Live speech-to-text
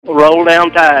Roll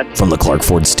down tide. From the Clark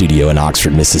Ford Studio in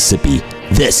Oxford, Mississippi,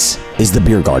 this is the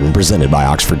Beer Garden presented by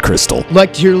Oxford Krystal. I'd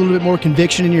like to hear a little bit more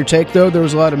conviction in your take, though. There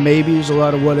was a lot of maybes, a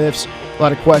lot of what-ifs, a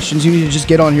lot of questions. You need to just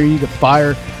get on here. You need to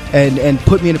fire and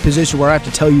put me in a position where I have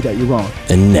to tell you that you're wrong.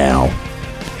 And now,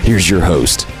 here's your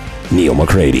host, Neil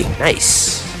McCready.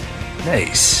 Nice.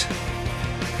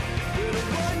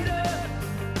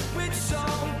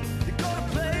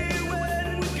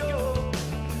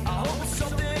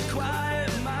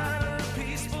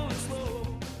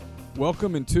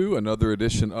 Welcome into another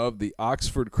edition of the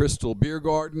Oxford Krystal Beer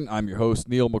Garden. I'm your host,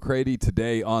 Neil McCready.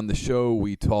 Today on the show,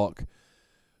 we talk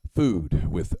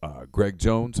food with Greg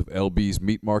Jones of LB's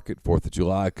Meat Market. 4th of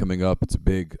July coming up. It's a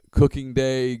big cooking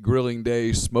day, grilling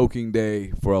day, smoking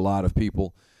day for a lot of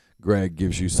people. Greg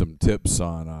gives you some tips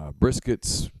on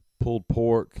briskets, pulled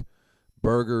pork,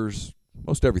 burgers,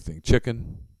 most everything,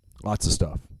 chicken, lots of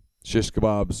stuff, shish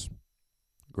kebabs.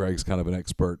 Greg's kind of an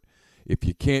expert. If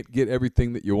you can't get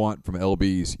everything that you want from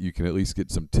LB's, you can at least get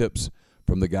some tips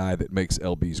from the guy that makes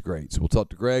LB's great. So we'll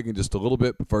talk to Greg in just a little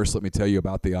bit, but first let me tell you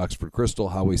about the Oxford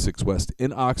Krystal, Highway 6 West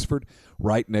in Oxford,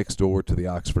 right next door to the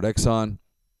Oxford Exxon.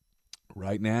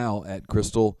 Right now at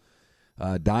Krystal,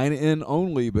 dine-in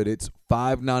only, but it's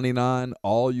 $5.99,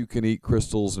 all-you-can-eat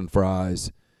Krystals and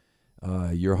fries.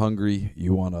 You're hungry,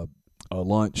 you want a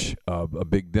lunch, a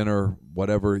big dinner,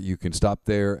 whatever, you can stop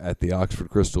there at the Oxford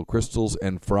Krystal. Krystals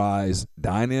and fries,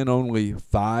 dine-in only,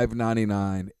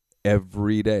 $5.99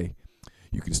 every day.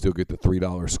 You can still get the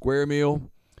 $3 square meal.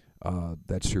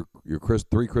 That's your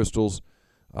three Krystals,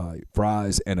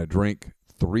 fries, and a drink.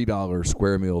 $3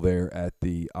 square meal there at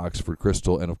the Oxford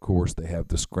Krystal. And, of course, they have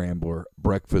the Scrambler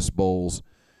breakfast bowls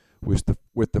with the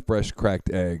fresh cracked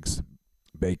eggs,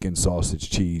 bacon, sausage,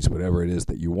 cheese, whatever it is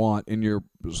that you want in your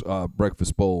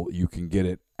breakfast bowl. You can get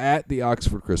it at the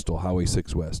Oxford Krystal, Highway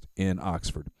 6 West in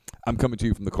Oxford. I'm coming to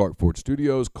you from the Clark Ford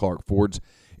Studios. Clark Ford's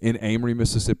in Amory,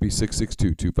 Mississippi.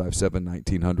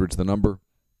 662-257-1900 is the number.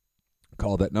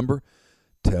 Call that number.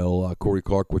 Tell Corey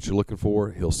Clark what you're looking for.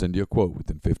 He'll send you a quote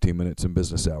within 15 minutes in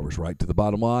business hours. Right to the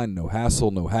bottom line. No hassle,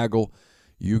 no haggle.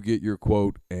 You get your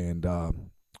quote, and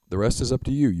the rest is up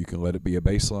to you. You can let it be a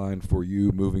baseline for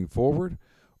you moving forward,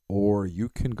 or you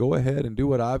can go ahead and do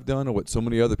what I've done and what so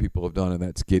many other people have done, and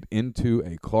that's get into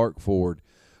a Clark Ford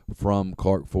from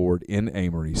Clark Ford in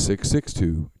Amory.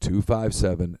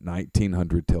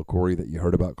 662-257-1900. Tell Corey that you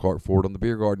heard about Clark Ford on the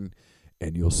Beer Garden,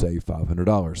 and you'll save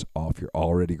 $500 off your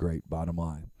already great bottom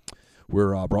line.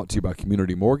 We're brought to you by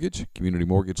Community Mortgage. Community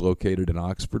Mortgage located in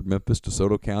Oxford, Memphis,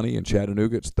 DeSoto County, and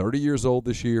Chattanooga. It's 30 years old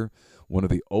this year. One of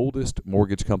the oldest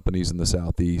mortgage companies in the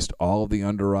Southeast. All of the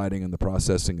underwriting and the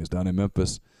processing is done in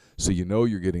Memphis. So you know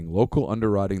you're getting local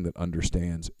underwriting that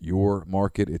understands your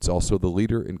market. It's also the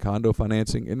leader in condo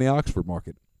financing in the Oxford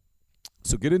market.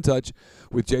 So get in touch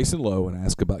with Jason Lowe and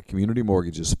ask about Community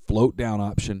Mortgage's float down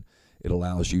option. It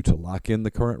allows you to lock in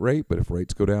the current rate, but if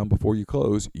rates go down before you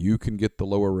close, you can get the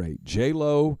lower rate.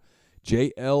 JLowe,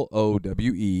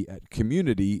 JLOWE at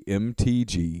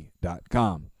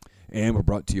communitymtg.com. And we're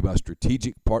brought to you by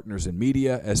Strategic Partners in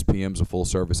Media. SPM's a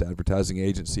full-service advertising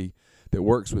agency that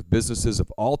works with businesses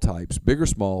of all types, big or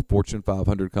small, Fortune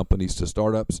 500 companies to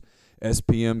startups.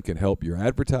 SPM can help your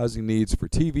advertising needs for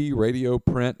TV, radio,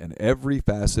 print, and every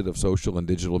facet of social and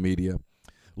digital media.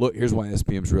 Look, here's why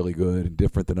SPM's really good and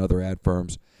different than other ad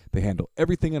firms. They handle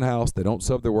everything in-house. They don't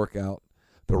sub their work out.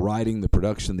 The writing, the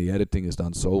production, the editing is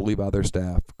done solely by their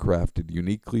staff, crafted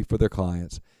uniquely for their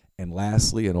clients. And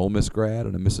lastly, an Ole Miss grad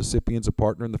and a Mississippian's a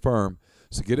partner in the firm.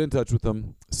 So get in touch with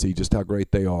them. See just how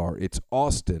great they are. It's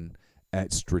Austin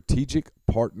at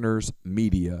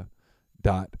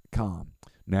strategicpartnersmedia.com.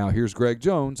 Now here's Greg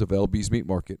Jones of LB's Meat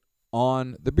Market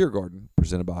on the Beer Garden,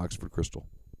 presented by Oxford Krystal.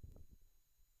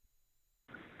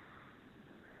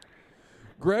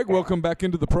 Greg, welcome back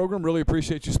into the program. Really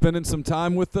appreciate you spending some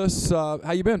time with us.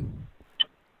 How you been?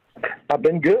 I've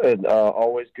been good.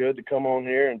 Always good to come on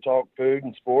here and talk food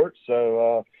and sports.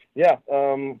 So,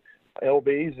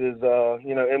 LB's is,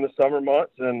 in the summer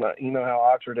months, and you know how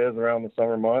Oxford is around the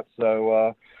summer months.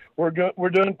 So we're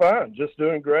doing fine, just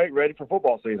doing great, ready for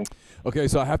football season. Okay,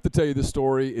 so I have to tell you this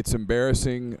story. It's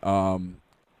embarrassing.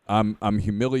 I'm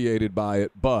humiliated by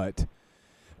it, but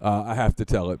I have to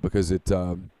tell it because it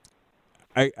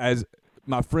as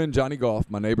my friend Johnny Goff,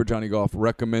 my neighbor Johnny Goff,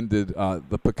 recommended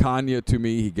the picanha to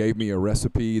me. He gave me a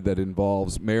recipe that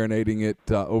involves marinating it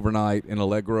overnight in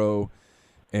Allegro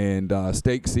and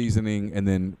steak seasoning, and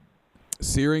then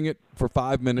searing it for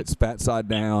 5 minutes, fat side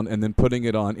down, and then putting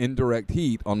it on indirect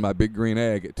heat on my big green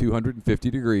egg at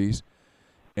 250 degrees.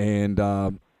 And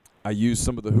I used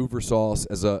some of the Hoover sauce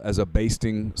as a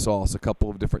basting sauce a couple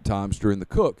of different times during the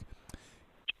cook.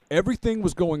 everything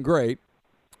was going great.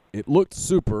 It looked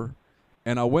super,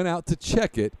 and I went out to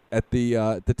check it at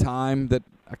the time that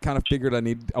I kind of figured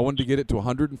I wanted to get it to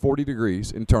 140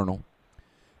 degrees internal,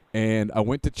 and I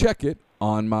went to check it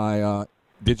on my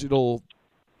digital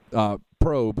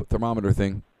probe thermometer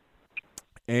thing,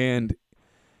 and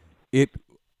it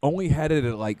only had it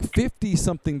at like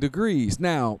 50-something degrees.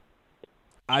 Now,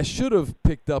 I should have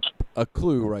picked up a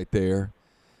clue right there,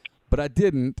 but I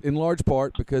didn't, in large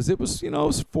part because it was, it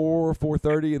was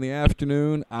 4:30 in the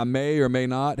afternoon. I may or may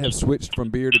not have switched from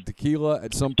beer to tequila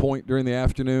at some point during the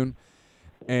afternoon.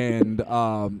 And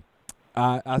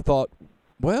I thought,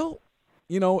 well,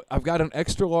 I've got an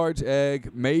extra large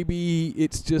egg. Maybe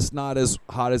it's just not as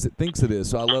hot as it thinks it is.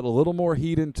 So I let a little more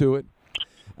heat into it.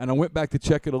 And I went back to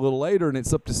check it a little later, and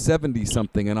it's up to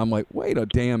 70-something. And I'm like, wait a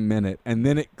damn minute. And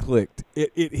then it clicked.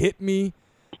 It hit me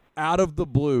out of the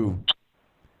blue.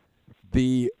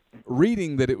 The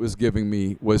reading that it was giving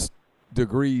me was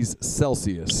degrees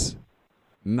Celsius,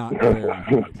 not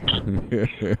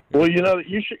Fahrenheit. Well,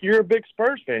 you're a big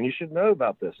Spurs fan. You should know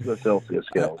about the Celsius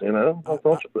scales.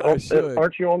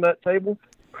 Aren't you on that table?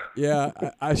 Yeah,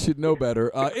 I should know better.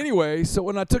 Anyway, so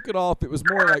when I took it off, it was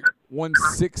more like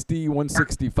 160,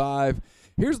 165.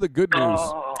 Here's the good news.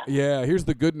 Yeah, here's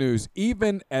the good news.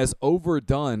 Even as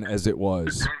overdone as it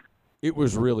was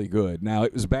really good. Now,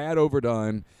 it was bad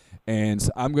overdone, and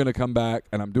so I'm going to come back,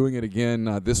 and I'm doing it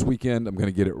again this weekend. I'm going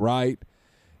to get it right,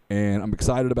 and I'm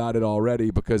excited about it already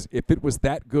because if it was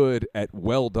that good at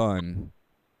well done,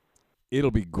 it'll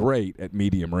be great at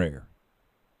medium rare.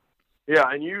 Yeah,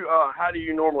 and you, how do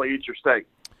you normally eat your steak?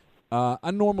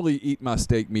 I normally eat my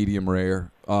steak medium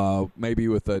rare, maybe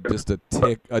with just a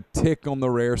tick on the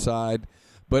rare side.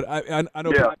 But I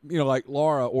know, like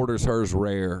Laura orders hers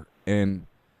rare, and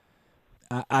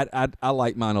I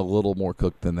like mine a little more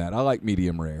cooked than that. I like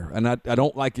medium rare, and I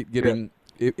don't like it getting.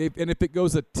 If it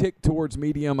goes a tick towards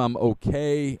medium, I'm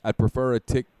okay. I'd prefer a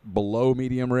tick below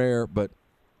medium rare, but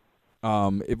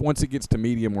if once it gets to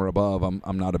medium or above,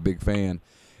 I'm not a big fan.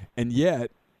 And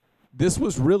yet, this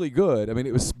was really good. I mean,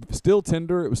 it was still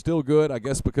tender. It was still good, I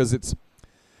guess, because it's,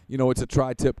 it's a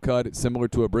tri-tip cut. It's similar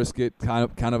to a brisket kind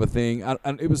of a thing.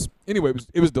 It was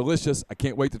delicious. I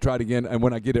can't wait to try it again. And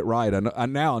when I get it right, I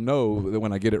now know that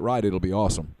when I get it right, it'll be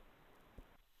awesome.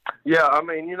 Yeah, I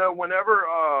mean, whenever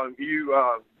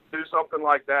you do something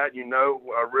like that,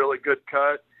 a really good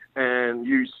cut, and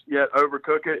you yet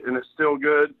overcook it, and it's still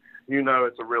good,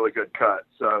 it's a really good cut.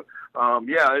 So,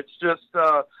 it's just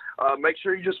make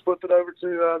sure you just flip it over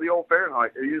to the old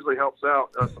Fahrenheit. It usually helps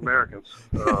out us Americans.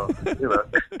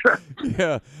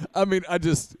 Yeah, I mean,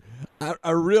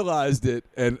 I realized it,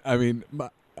 and I mean,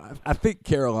 I think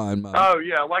Caroline. Oh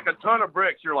yeah, like a ton of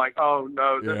bricks. You're like, oh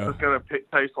no, this is going to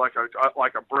taste like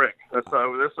a brick. And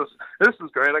so this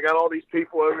is great. I got all these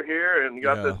people over here, and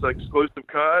got this exclusive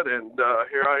cut, and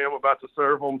here I am about to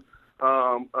serve them.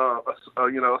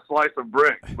 A slice of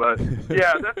brick, but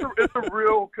yeah, it's a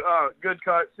real good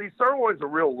cut. See, sirloin's a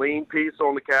real lean piece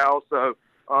on the cow, so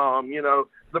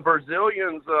the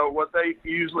Brazilians, what they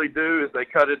usually do is they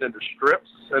cut it into strips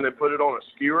and then put it on a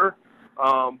skewer.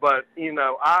 But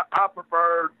I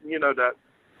prefer to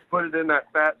put it in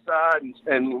that fat side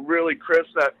and really crisp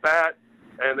that fat.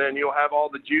 And then you'll have all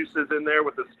the juices in there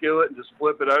with the skillet and just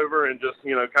flip it over and just,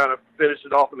 kind of finish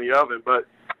it off in the oven. But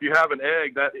if you have an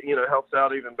egg, that, helps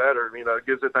out even better. It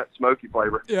gives it that smoky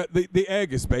flavor. Yeah, the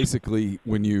egg is basically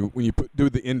when you do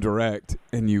the indirect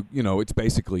and it's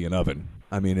basically an oven.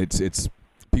 I mean, it's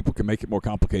people can make it more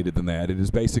complicated than that. It is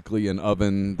basically an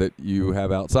oven that you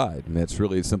have outside, and that's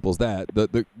really as simple as that.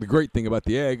 The great thing about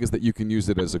the egg is that you can use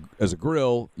it as a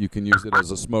grill, you can use it as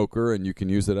a smoker, and you can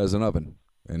use it as an oven.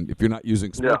 And if you're not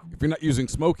using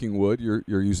smoking wood, you're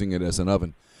using it as an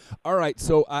oven. All right,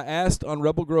 so I asked on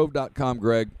rebelgrove.com,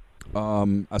 Greg.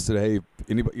 I said, hey,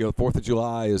 anybody, 4th of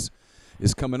July is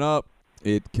coming up.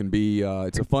 It can be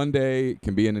it's a fun day. It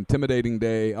can be an intimidating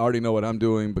day. I already know what I'm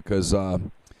doing because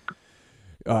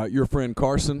your friend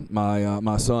Carson,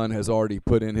 my son, has already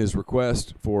put in his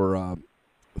request for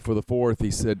the 4th.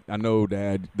 He said, I know,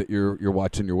 Dad, that you're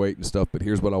watching your weight and stuff, but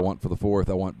here's what I want for the 4th.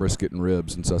 I want brisket and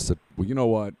ribs. And so I said, well, you know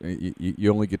what?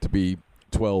 You only get to be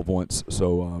 12 once,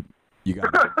 so you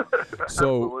got it.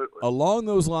 So along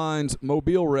those lines,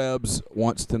 Mobile Rebs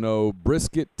wants to know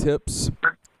brisket tips.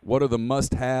 What are the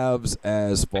must-haves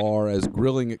as far as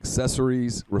grilling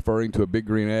accessories, referring to a big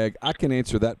green egg? I can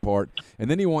answer that part. And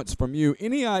then he wants from you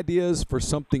any ideas for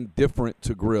something different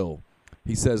to grill.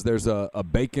 He says there's a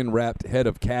bacon-wrapped head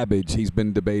of cabbage he's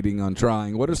been debating on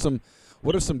trying. What are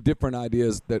some different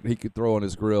ideas that he could throw on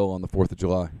his grill on the 4th of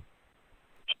July?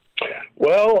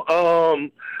 Well,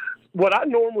 what I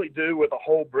normally do with a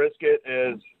whole brisket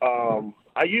is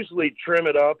I usually trim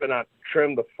it up, and I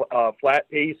trim the flat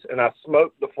piece, and I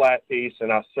smoke the flat piece,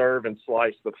 and I serve and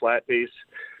slice the flat piece.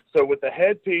 So with the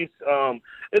head piece,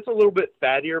 it's a little bit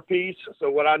fattier piece. So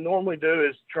what I normally do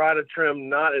is try to trim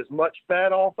not as much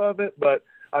fat off of it, but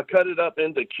I cut it up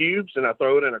into cubes, and I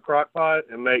throw it in a crock pot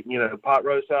and make, pot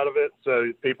roast out of it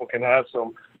so people can have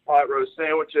some pot roast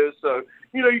sandwiches. So,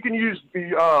 you can use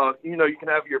you can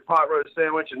have your pot roast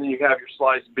sandwich, and then you can have your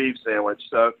sliced beef sandwich.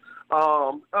 So,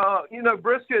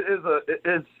 brisket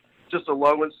is just a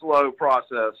low and slow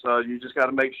process. You just got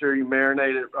to make sure you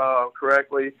marinate it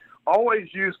correctly. Always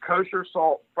use kosher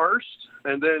salt first,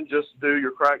 and then just do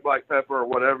your cracked black pepper or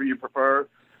whatever you prefer.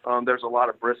 There's a lot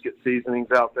of brisket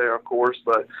seasonings out there, of course,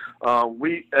 but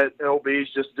we at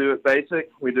LB's just do it basic.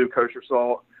 We do kosher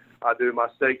salt. I do my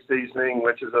steak seasoning,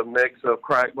 which is a mix of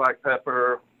cracked black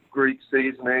pepper, Greek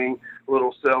seasoning,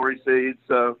 little celery seeds.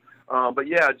 So, but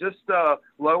yeah, just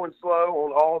low and slow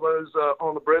on all those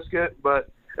on the brisket. But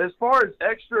as far as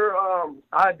extra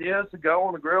ideas to go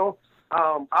on the grill,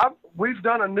 we've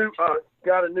done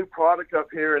got a new product up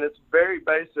here, and it's very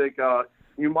basic.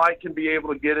 You can be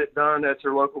able to get it done at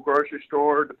your local grocery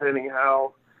store, depending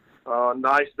how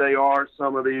nice they are.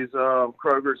 Some of these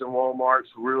Krogers and Walmarts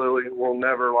really will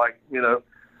never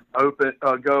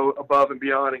go above and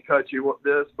beyond and cut you with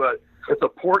this, but it's a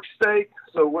pork steak.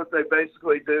 So what we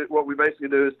basically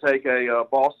do is take a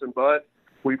Boston butt,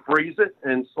 we freeze it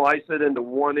and slice it into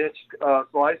 1-inch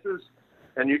slices,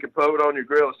 and you can put it on your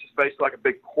grill. It's just basically like a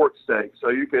big pork steak. So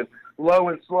you can low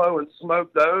and slow and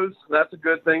smoke those. That's a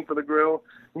good thing for the grill.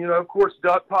 Of course,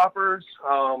 duck poppers.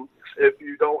 If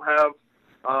you don't have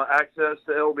access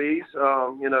to LB's,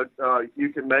 you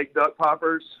can make duck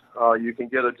poppers. You can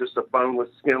get just a boneless,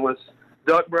 skinless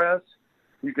duck breast.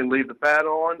 You can leave the fat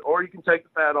on, or you can take the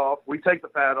fat off. We take the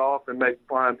fat off and make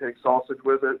flying pig sausage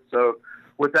with it. So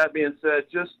with that being said,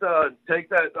 just take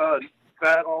that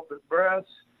fat off the breast,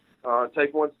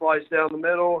 take one slice down the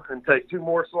middle, and take 2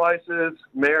 more slices,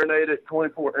 marinate it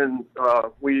 24, and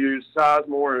we use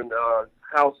Sizemore and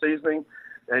house seasoning,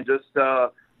 and just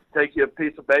take you a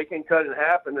piece of bacon, cut it in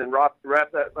half, and then wrap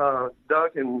that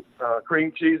duck in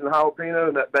cream cheese and jalapeno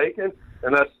and that bacon.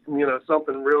 And that's,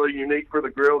 something really unique for the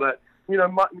grill that,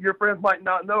 your friends might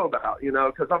not know about,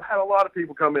 because I've had a lot of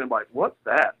people come in like, what's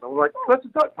that? And I'm like, oh, that's a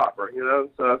duck popper,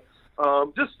 So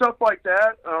just stuff like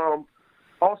that.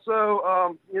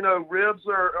 Also, ribs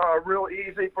are real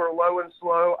easy for low and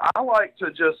slow. I like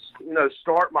to just,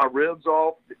 start my ribs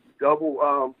off,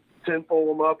 double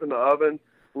tinfoil them up in the oven,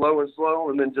 low and slow,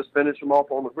 and then just finish them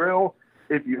off on the grill.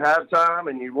 If you have time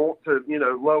and you want to,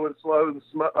 low and slow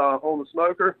on the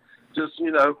smoker, just,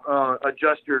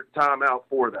 adjust your time out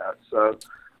for that. So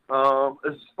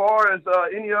as far as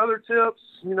any other tips,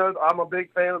 I'm a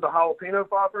big fan of the jalapeno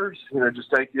poppers.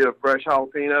 Just take you a fresh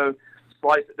jalapeno,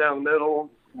 slice it down the middle,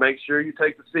 make sure you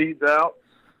take the seeds out,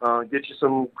 get you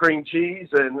some cream cheese,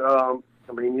 and,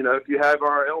 if you have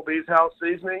our LB's house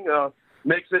seasoning,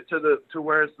 mix it to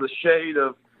where it's the shade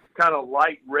of kind of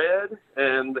light red,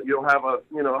 and you'll have a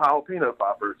jalapeno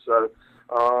popper. So,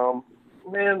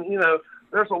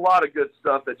 there's a lot of good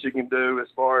stuff that you can do as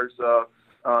far as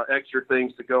extra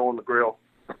things to go on the grill.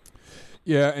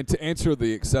 Yeah, and to answer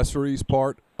the accessories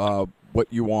part, what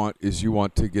you want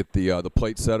to get the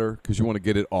plate setter, because you want to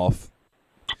get it off.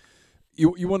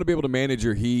 You want to be able to manage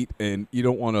your heat, and you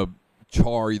don't want to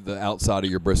char the outside of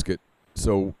your brisket.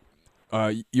 So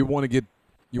you want to get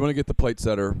the plate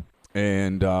setter,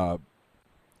 and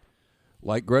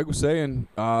like Greg was saying,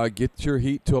 get your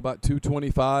heat to about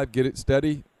 225, get it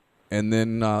steady, and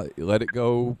then let it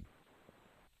go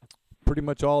pretty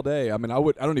much all day. I mean, I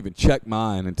don't even check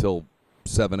mine until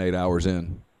 7-8 hours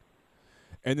in.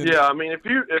 And then if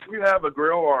you have a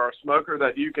grill or a smoker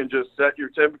that you can just set your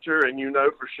temperature, and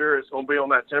for sure it's going to be on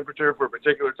that temperature for a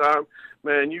particular time,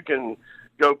 man, you can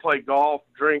go play golf,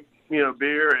 drink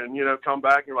beer, and come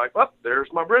back and you're like, oh,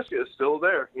 there's my brisket, it's still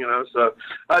there, So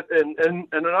and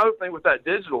another thing with that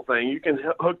digital thing, you can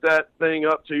hook that thing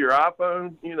up to your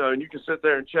iPhone, and you can sit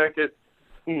there and check it,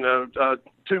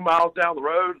 2 miles down the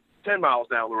road, 10 miles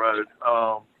down the road.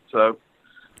 So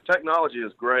technology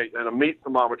is great, and a meat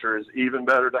thermometer is even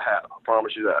better to have. I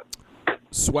promise you that.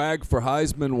 Swag for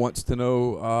Heisman wants to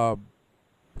know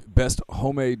best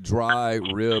homemade dry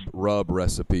rib rub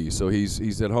recipe. So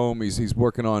he's at home. He's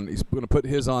working on. He's going to put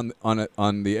his on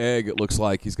the egg. It looks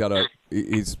like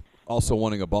he's also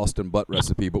wanting a Boston butt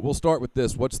recipe. But we'll start with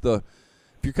this. If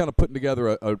you're kind of putting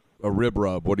together a rib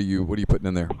rub, what are you putting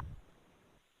in there?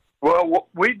 Well, what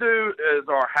we do is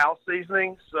our house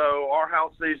seasoning. So our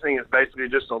house seasoning is basically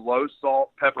just a low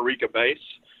salt paprika base.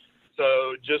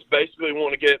 So just basically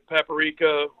want to get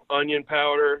paprika, onion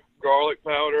powder, garlic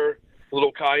powder, a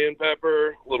little cayenne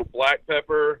pepper, a little black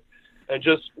pepper, and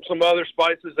just some other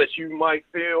spices that you might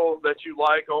feel that you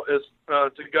like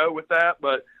to go with that.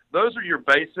 But those are your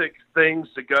basic things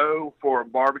to go for a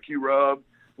barbecue rub.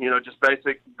 Just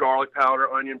basic garlic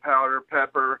powder, onion powder,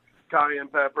 pepper, cayenne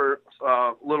pepper,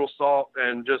 little salt,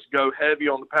 and just go heavy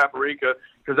on the paprika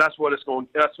because that's going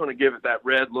to give it that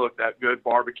red look, that good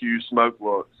barbecue smoke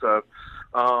look. So,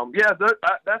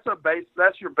 that's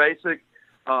your basic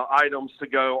items to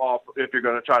go off if you're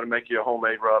going to try to make you a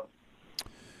homemade rub.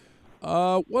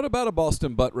 What about a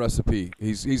Boston butt recipe?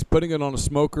 He's putting it on a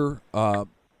smoker.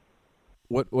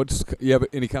 What's you have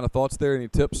any kind of thoughts there? Any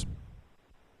tips?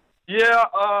 Yeah,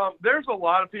 there's a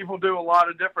lot of people do a lot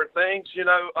of different things.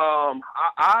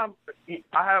 I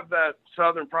have that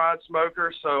Southern Pride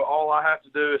smoker, so all I have to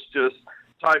do is just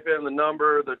type in the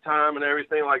number, the time, and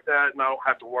everything like that, and I don't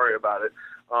have to worry about it.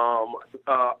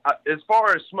 As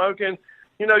far as smoking,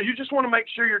 you just want to make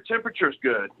sure your temperature's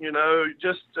good.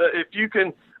 If you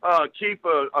can keep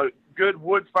a good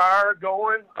wood fire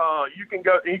going, you can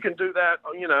do that.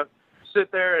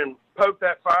 Sit there and poke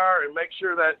that fire and make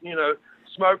sure that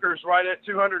smoker's right at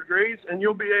 200 degrees, and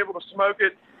you'll be able to smoke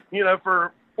it,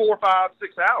 for 4, 5,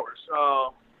 6 hours.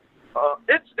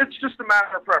 It's just a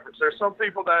matter of preference. There's some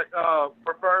people that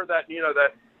prefer that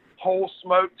that whole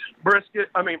smoked brisket.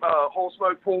 Whole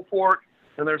smoked pulled pork,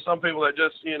 and there's some people that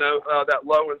just that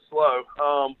low and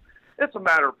slow. It's a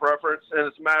matter of preference, and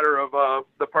it's a matter of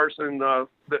the person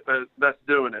that's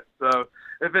doing it. So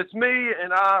if it's me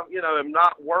and I am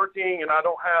not working and I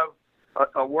don't have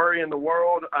a worry in the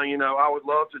world, I would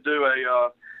love to do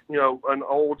an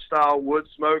old style wood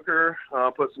smoker,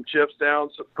 put some chips down,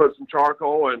 put some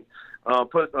charcoal, and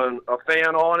put a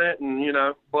fan on it, and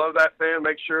blow that fan,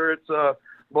 make sure it's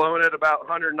blowing at about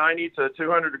 190 to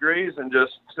 200 degrees, and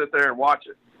just sit there and watch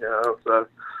it. So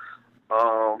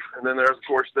and then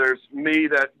there's me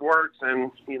that works,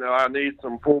 and I need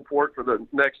some pulled pork for the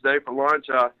next day for lunch.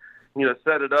 I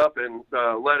set it up and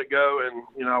let it go,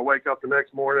 and I wake up the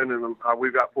next morning and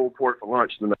we've got pulled pork for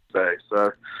lunch the next day. So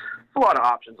it's a lot of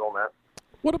options on that.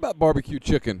 What about barbecue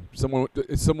chicken? If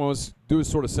someone was doing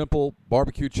sort of simple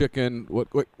barbecue chicken,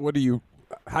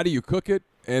 how do you cook it,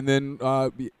 and then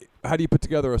how do you put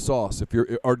together a sauce?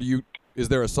 Is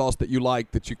there a sauce that you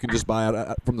like that you can just buy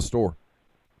out from the store?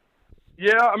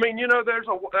 Yeah,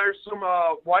 there's some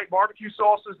white barbecue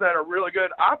sauces that are really good.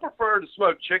 I prefer to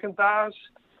smoke chicken thighs.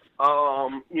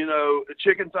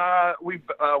 Chicken thigh,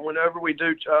 whenever we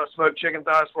do smoke chicken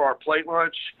thighs for our plate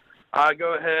lunch, I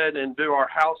go ahead and do our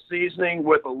house seasoning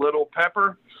with a little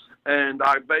pepper, and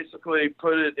I basically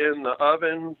put it in the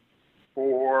oven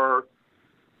for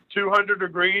 200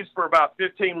 degrees for about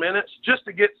 15 minutes just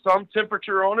to get some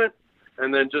temperature on it,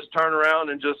 and then just turn around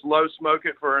and just low smoke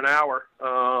it for an hour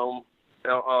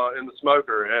in the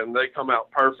smoker, and they come out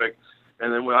perfect.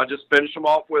 And then I just finish them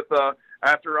off with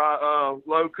after I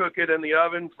low cook it in the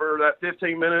oven for that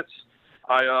 15 minutes,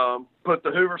 I put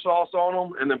the Hoover sauce on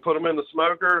them and then put them in the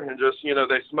smoker, and just,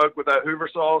 they smoke with that Hoover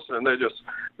sauce, and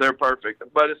they're perfect.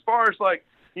 But as far as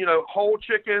whole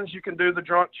chickens, you can do the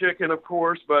drunk chicken, of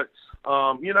course, but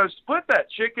split that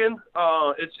chicken.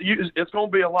 It's going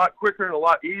to be a lot quicker and a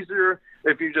lot easier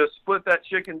if you just split that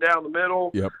chicken down the middle.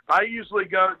 Yep. I usually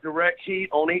go direct heat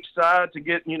on each side to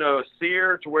get, a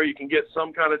sear to where you can get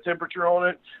some kind of temperature on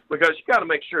it, because you got to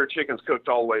make sure chicken's cooked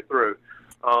all the way through.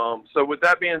 So with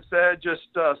that being said, just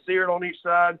sear it on each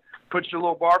side, put your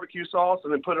little barbecue sauce,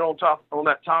 and then put it on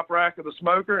that top rack of the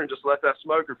smoker, and just let that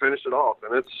smoker finish it off.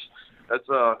 And it's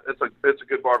a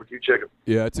good barbecue chicken.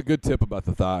 Yeah, it's a good tip about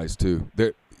the thighs too.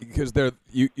 They're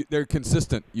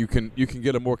consistent. You can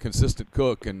get a more consistent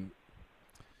cook, and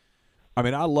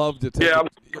I love to take. Yeah,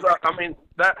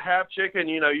 that half chicken.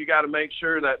 You got to make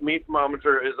sure that meat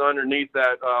thermometer is underneath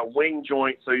that wing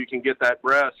joint, so you can get that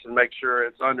breast and make sure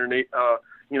it's underneath.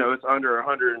 It's under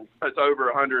 100. It's over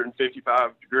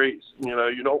 155 degrees.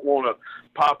 You don't want to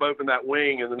pop open that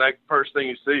wing, and the next first thing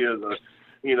you see is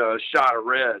a shot of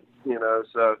red.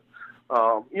 So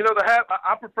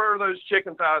I prefer those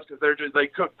chicken thighs because they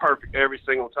cook perfect every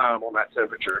single time on that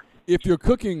temperature. If you're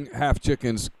cooking half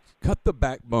chickens, cut the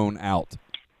backbone out,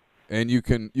 and you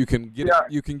can get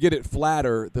it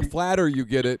flatter. The flatter you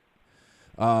get it,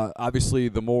 obviously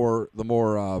the more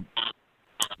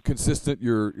consistent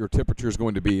your temperature is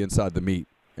going to be inside the meat.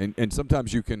 And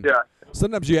sometimes you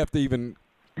have to even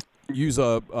use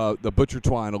the butcher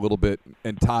twine a little bit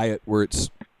and tie it where it's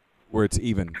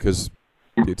even, because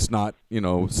it's not,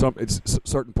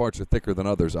 certain parts are thicker than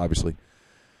others, obviously.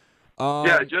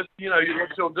 Yeah, just,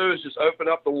 what you'll do is just open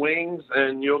up the wings,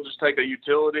 and you'll just take a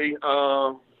utility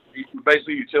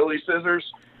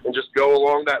scissors, and just go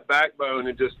along that backbone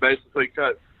and just basically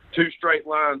cut 2 straight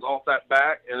lines off that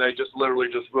back, and they just literally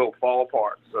just will fall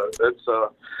apart. So that's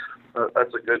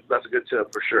a good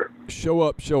tip for sure. Show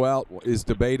Up, Show Out is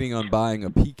debating on buying a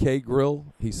PK grill.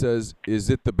 He says, "Is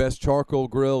it the best charcoal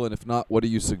grill? And if not, what do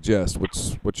you suggest?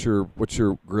 What's your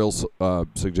grill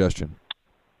suggestion?"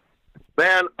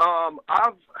 Man,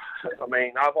 I've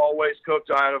always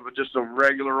cooked out of just a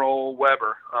regular old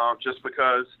Weber, just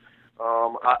because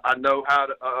I know how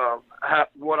to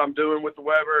what I'm doing with the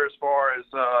Weber as far as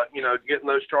getting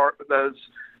those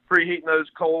preheating those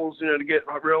coals, to get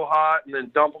real hot, and then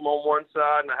dump them on one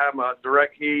side, and I have my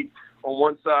direct heat on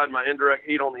one side, and my indirect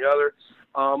heat on the other.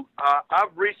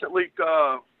 I've recently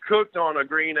cooked on a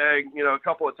green egg, a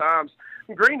couple of times.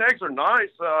 Green eggs are nice.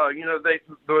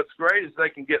 What's great is they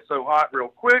can get so hot real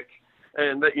quick,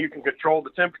 and that you can control the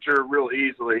temperature real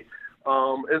easily.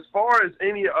 As far as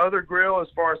any other grill, as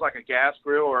far as like a gas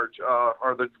grill or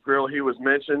the grill he was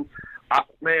mentioned, I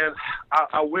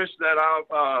wish that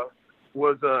I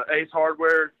was a Ace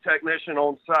Hardware technician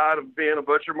on the side of being a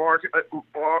butcher market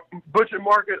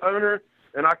owner,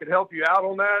 and I could help you out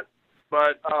on that.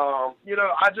 But,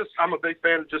 I'm a big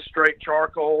fan of just straight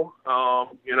charcoal.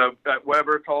 That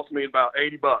Weber cost me about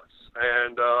 $80,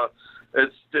 and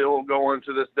it's still going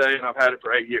to this day, and I've had it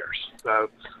for 8 years. So,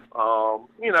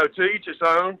 to each his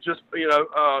own. Just,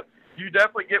 you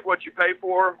definitely get what you pay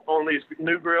for on these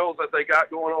new grills that they got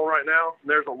going on right now.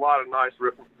 There's a lot of nice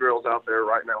grills out there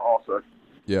right now also.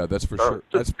 Yeah, that's for sure.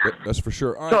 That's for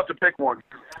sure. All right. Tough to pick one.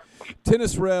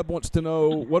 Tennis Reb wants to know,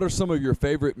 what are some of your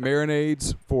favorite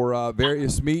marinades for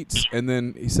various meats? And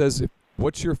then he says,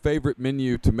 what's your favorite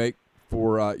menu to make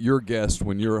for your guests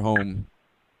when you're home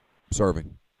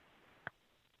serving?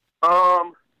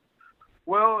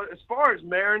 Well, as far as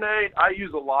marinade, I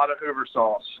use a lot of Hoover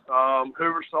sauce.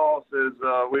 Hoover sauce is,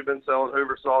 we've been selling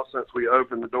Hoover sauce since we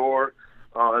opened the door.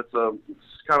 It's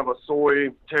kind of a soy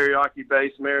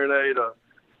teriyaki-based marinade.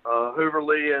 Hoover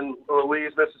Lee in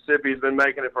Louise, Mississippi has been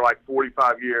making it for like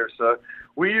 45 years. So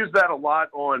we use that a lot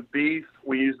on beef.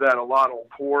 We use that a lot on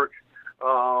pork.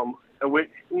 And we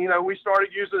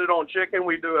started using it on chicken.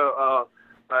 We do a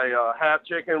half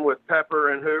chicken with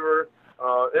pepper and Hoover.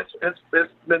 It's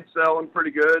been selling pretty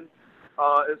good.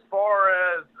 As far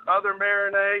as other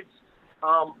marinades,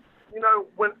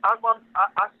 when I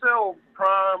sell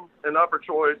prime and upper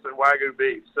choice and Wagyu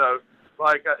beef. So,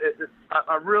 I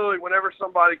really, whenever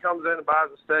somebody comes in and buys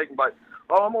a steak and like,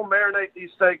 oh, I'm going to marinate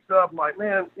these steaks up, I'm like,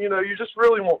 man, you just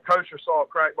really want kosher salt,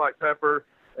 cracked black pepper,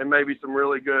 and maybe some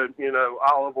really good,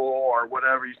 olive oil or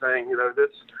whatever you think.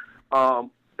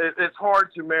 It's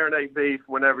hard to marinate beef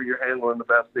whenever you're handling the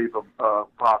best beef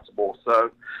possible.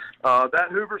 So that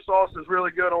Hoover sauce is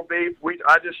really good on beef.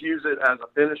 I just use it as a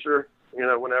finisher.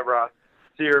 Whenever I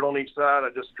sear it on each side, I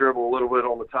just dribble a little bit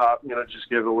on the top. Just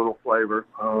give it a little flavor.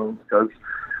 Because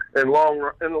in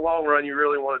the long run, you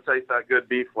really want to taste that good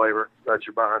beef flavor that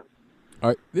you're buying. All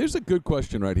right, there's a good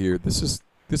question right here. This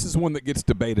is one that gets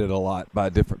debated a lot by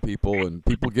different people, and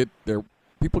people get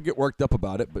worked up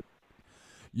about it, but.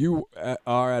 You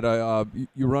are at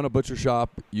you run a butcher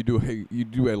shop. You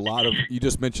do a lot of. You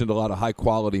just mentioned a lot of high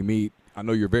quality meat. I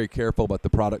know you're very careful about the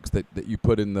products that you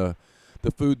put in the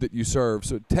food that you serve.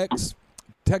 So Texas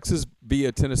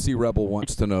via Tennessee Rebel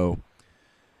wants to know.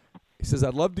 He says,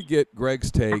 I'd love to get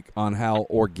Greg's take on how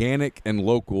organic and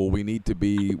local we need to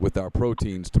be with our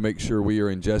proteins to make sure we are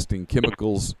ingesting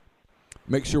chemicals.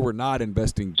 Make sure we're not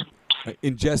ingesting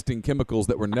chemicals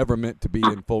that were never meant to be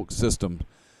in folks' systems.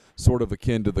 Sort of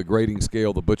akin to the grading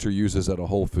scale the butcher uses at a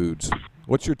Whole Foods.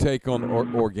 What's your take on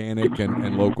organic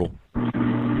and local?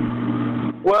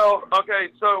 Well, okay,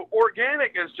 so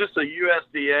organic is just a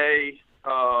USDA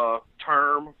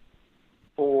term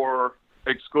for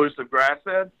exclusive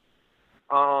grass-fed.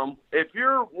 If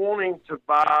you're wanting to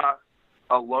buy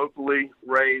a locally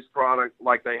raised product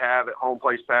like they have at Home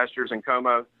Place Pastures in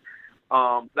Como,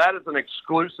 that is an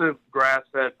exclusive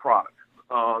grass-fed product.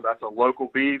 That's a local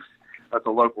beef. That's a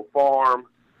local farm.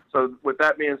 So with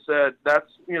that being said,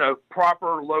 that's,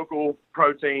 proper local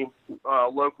protein,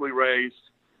 locally raised.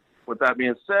 With that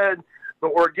being said, the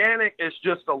organic is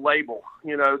just a label.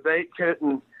 They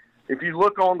couldn't, if you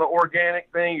look on the organic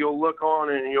thing, you'll look on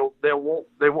and they won't,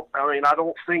 I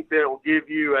don't think they'll give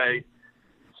you a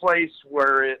place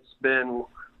where it's been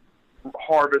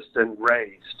harvested and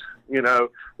raised.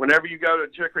 Whenever you go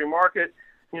to Chicory Market,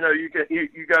 you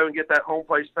go and get that Home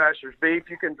Place Pastures beef.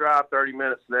 You can drive 30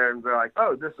 minutes there and be like,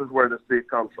 oh, this is where this beef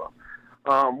comes from.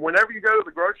 Whenever you go to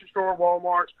the grocery store,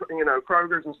 Walmart's,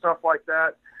 Kroger's and stuff like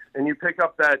that, and you pick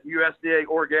up that USDA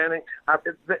organic,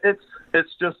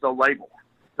 it's just a label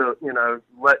to,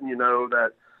 letting you know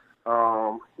that,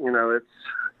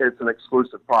 it's an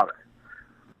exclusive product.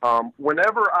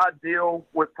 Whenever I deal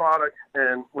with product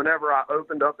and whenever I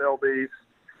opened up LB's,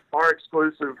 our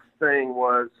exclusive thing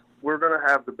was we're going to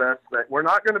have the best thing. We're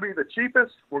not going to be the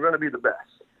cheapest. We're going to be the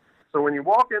best. So when you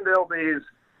walk into LB's,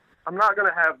 I'm not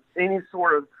going to have any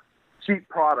sort of cheap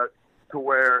product to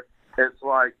where it's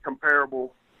like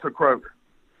comparable to Kroger.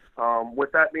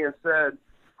 With that being said,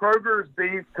 Kroger's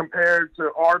beef compared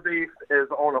to our beef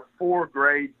is on a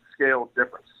 4-grade scale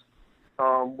difference.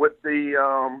 With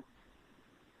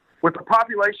the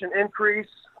population increase,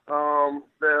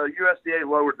 the USDA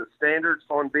lowered the standards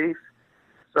on beef.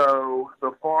 So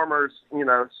the farmers,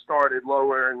 started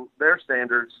lowering their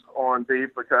standards on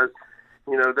beef because,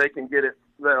 they can get it.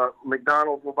 The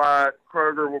McDonald's will buy it,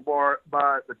 Kroger will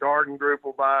buy it, the Darden Group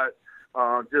will buy it,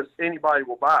 just anybody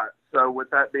will buy it. So with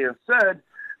that being said,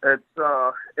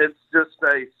 it's just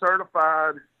a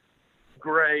certified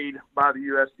grade by the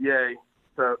USDA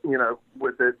to,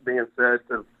 with it being said,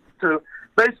 to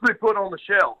basically put on the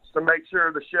shelves to make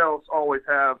sure the shelves always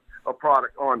have a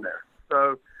product on there.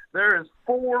 So there is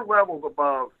 4 levels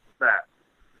above that.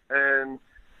 And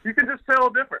you can just tell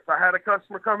a difference. I had a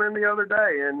customer come in the other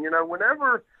day, and,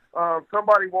 whenever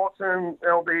somebody walks in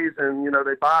LB's and,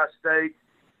 they buy a steak,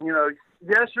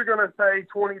 yes, you're going to pay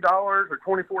 $20 or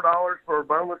 $24 for a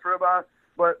boneless ribeye,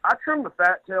 but I trim the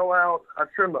fat tail out. I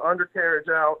trim the undercarriage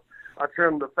out. I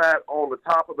trim the fat on the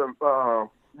top of the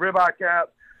ribeye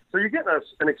cap. So you're getting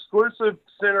an exclusive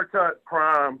center cut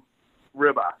prime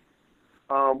ribeye.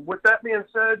 With that being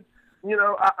said,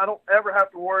 I don't ever have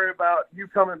to worry about you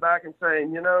coming back and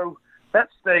saying, that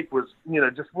steak was,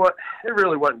 it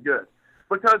really wasn't good.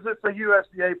 Because it's a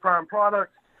USDA prime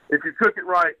product. If you cook it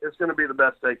right, it's going to be the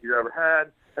best steak you've ever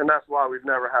had. And that's why we've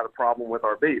never had a problem with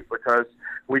our beef, because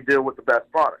we deal with the best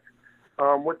product.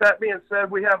 With that being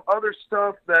said, we have other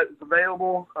stuff that is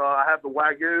available. I have the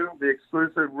Wagyu, the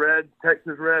exclusive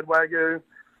Texas Red Wagyu.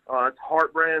 It's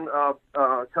Heartbrand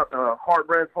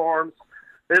Farms.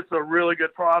 It's a really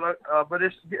good product, but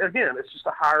it's just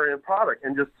a higher end product.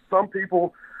 And just some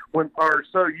people are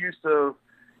so used to,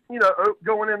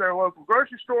 going in their local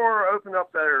grocery store, open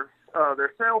up their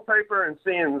sale paper and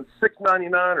seeing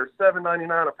 $6.99 or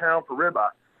 $7.99 a pound for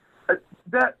ribeye.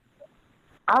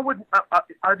 I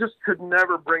just could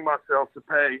never bring myself to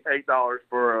pay $8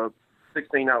 for a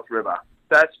 16-ounce ribeye.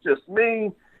 That's just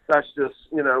me. That's just,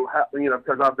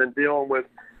 because I've been dealing with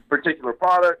particular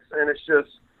products, and it's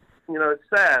just, it's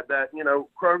sad that,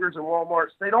 Kroger's and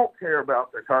Walmart's, they don't care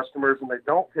about their customers and they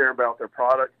don't care about their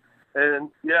product,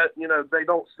 and yet, they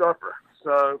don't suffer.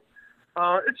 So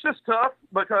it's just tough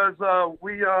because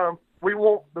we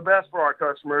want the best for our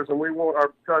customers, and we want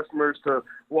our customers to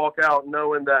walk out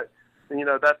knowing that,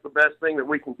 that's the best thing that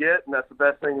we can get, and that's the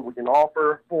best thing that we can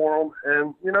offer for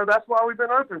them. And, that's why we've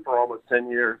been open for almost 10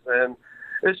 years. And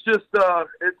it's just,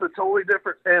 it's a totally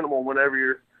different animal whenever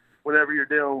you're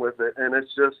dealing with it. And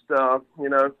it's just, like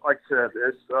I said,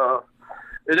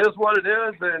 it is what it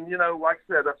is. And, like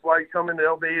I said, that's why you come into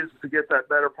LB's to get that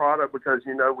better product, because,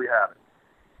 we have it.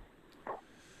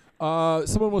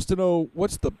 Someone wants to know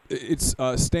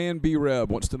Stan B.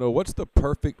 Reb wants to know what's the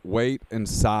perfect weight and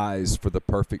size for the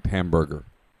perfect hamburger.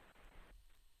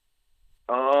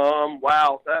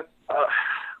 Wow,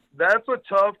 that's a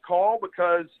tough call,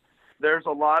 because there's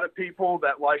a lot of people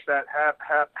that like that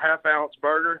half ounce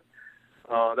burger,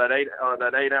 that 8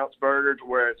 ounce burger, to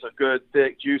where it's a good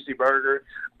thick juicy burger.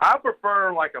 I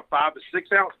prefer like a 5 to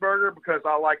 6 ounce burger, because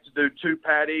I like to do 2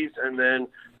 patties and then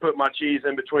put my cheese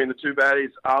in between the 2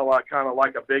 patties. I kind of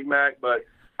like a Big Mac, but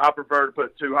I prefer to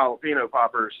put 2 jalapeno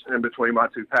poppers in between my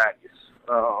 2 patties.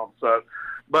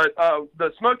 But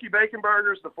the smoky bacon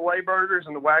burgers, the filet burgers,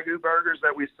 and the Wagyu burgers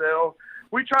that we sell,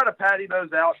 we try to patty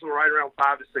those out to right around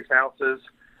 5 to 6 ounces,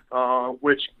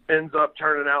 which ends up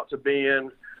turning out to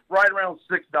being right around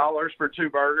 $6 for 2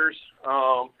 burgers.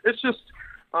 It's just,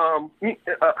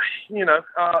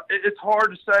 it's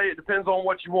hard to say. It depends on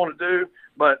what you want to do.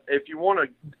 But if you want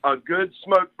a good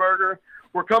smoked burger,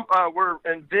 we're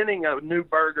inventing a new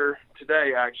burger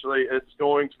today. Actually, it's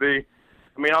going to be.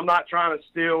 I'm not trying to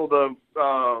steal the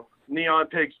Neon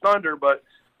Pig's thunder, but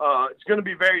it's going to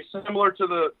be very similar to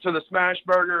the smash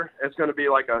burger. It's going to be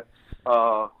like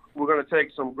we're going to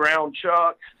take some ground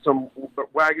chuck, some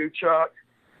Wagyu chuck,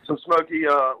 some smoky.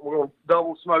 We're going to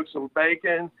double smoke some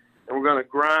bacon, and we're going to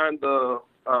grind the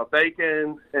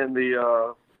bacon and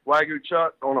the Wagyu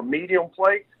chuck on a medium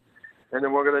plate, and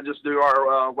then we're going to just do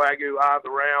our Wagyu eye of the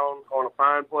round on a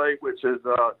fine plate, which is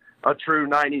a true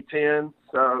 90-10.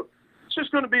 So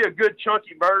just going to be a good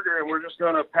chunky burger, and we're just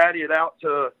going to patty it out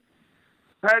to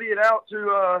 8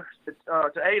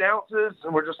 ounces,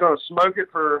 and we're just going to smoke it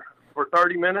for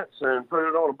 30 minutes and put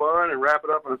it on a bun and wrap it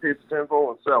up in a piece of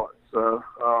tinfoil and sell it. So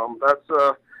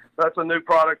that's a new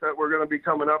product that we're going to be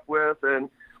coming up with. And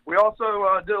we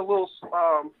also did a little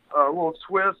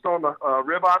twist on the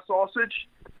ribeye sausage.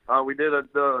 We did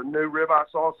the new ribeye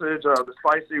sausage, the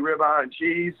spicy ribeye and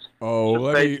cheese. Oh,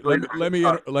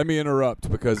 let me interrupt,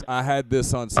 because I had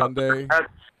this on Sunday,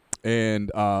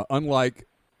 and unlike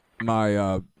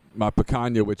my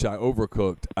picanha, which I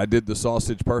overcooked, I did the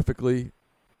sausage perfectly,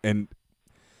 and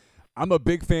I'm a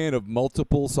big fan of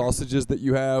multiple sausages that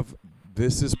you have.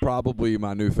 This is probably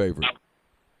my new favorite.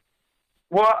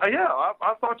 Well, yeah,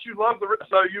 I thought you loved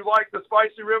so you like the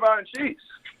spicy ribeye and cheese.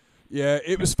 Yeah,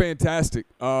 it was fantastic.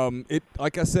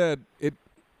 Like I said,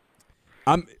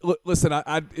 listen,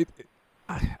 I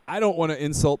don't want to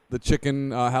insult the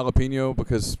chicken jalapeno,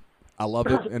 because I love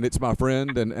it and it's my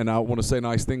friend, and I want to say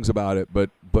nice things about it. But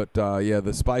yeah,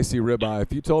 the spicy ribeye.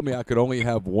 If you told me I could only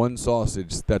have one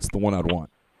sausage, that's the one I'd want.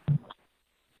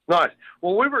 Nice.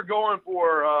 Well, we were going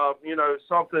for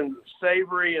something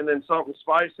savory and then something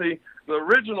spicy. The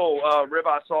original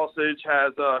ribeye sausage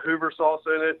has Hoover sauce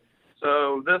in it.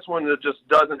 So this one that just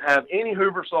doesn't have any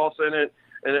Hoover sauce in it,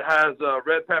 and it has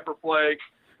red pepper flake,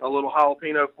 a little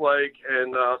jalapeno flake,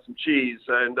 and some cheese.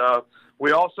 And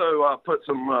we also put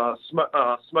some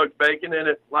smoked bacon in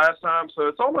it last time, so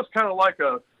it's almost kind of like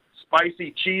a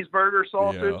spicy cheeseburger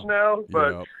sausage now.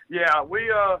 But yeah,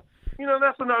 we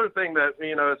that's another thing that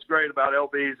it's great about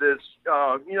LB's is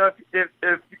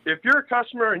if you're a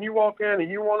customer and you walk in and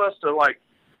you want us to like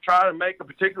try to make a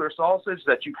particular sausage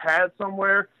that you've had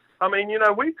somewhere. I mean,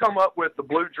 we've come up with the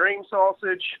Blue Dream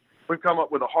sausage. We've come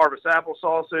up with a Harvest Apple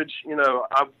sausage.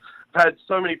 I've had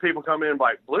so many people come in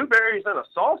like, blueberries and a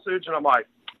sausage. And I'm like,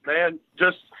 man,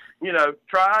 just,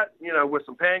 try it, with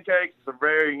some pancakes. It's a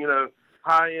very,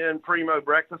 high-end primo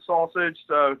breakfast sausage.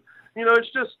 So,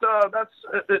 it's just, that's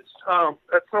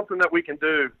something that we can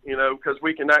do, because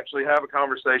we can actually have a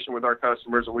conversation with our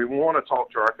customers, and we want to talk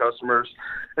to our customers,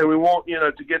 and we want,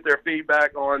 to get their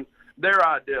feedback on their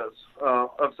ideas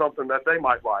of something that they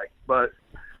might like. But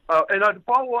and to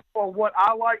follow up on what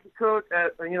I like to cook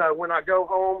when I go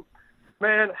home,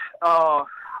 man, I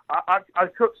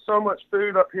cook so much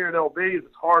food up here at LB's.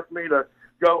 It's hard for me to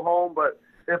go home, but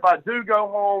if I do go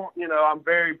home, I'm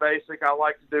very basic. I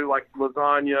like to do like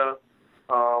lasagna.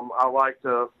 I like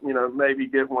to maybe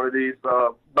get one of these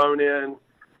bone-in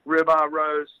ribeye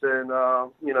roast and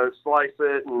slice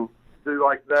it and do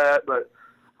like that. But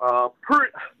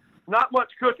not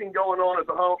much cooking going on at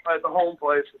the home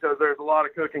place, because there's a lot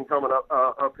of cooking coming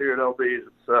up here at LB's.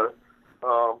 So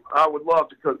I would love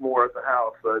to cook more at the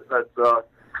house, but that's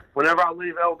whenever I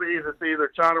leave LB's, it's either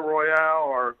China Royale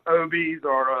or Obies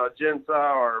or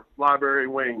Ginsai or Library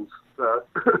Wings. So.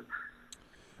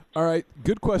 All right,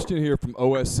 good question here from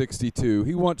OS62.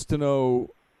 He wants to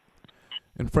know,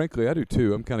 and frankly, I do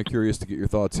too. I'm kind of curious to get your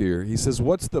thoughts here. He says,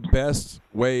 "What's the best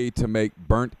way to make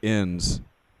burnt ends?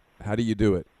 How do you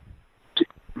do it?"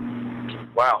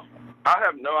 Wow, I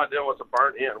have no idea what's a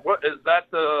burnt end. What is that?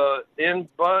 The end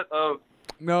butt of?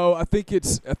 No, I think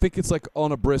it's like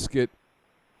on a brisket.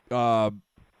 You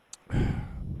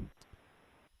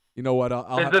know what?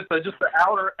 Is it just the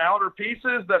outer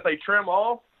pieces that they trim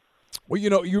off? Well,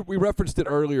 we referenced it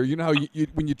earlier. You know how you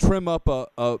when you trim up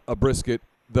a brisket,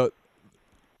 the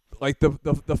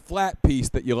flat piece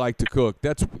that you like to cook.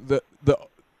 That's the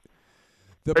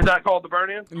is that called the burn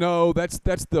end? No, that's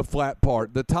the flat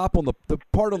part. The top the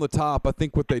part on the top. I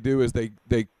think what they do is they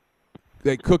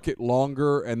cook it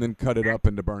longer and then cut it up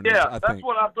into burn ends. Yeah, that's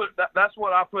what I put. That's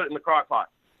what I put in the crock pot.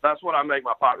 That's what I make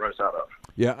my pot roast out of.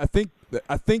 Yeah, I think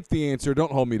the answer.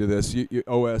 Don't hold me to this.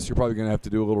 OS, you're probably going to have to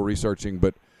do a little researching,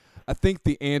 but I think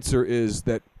the answer is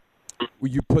that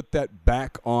you put that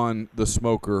back on the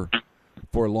smoker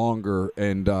for longer,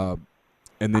 and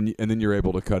then you're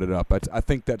able to cut it up. I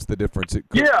think that's the difference. It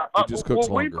just cooks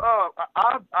longer.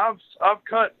 I've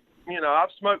cut. I've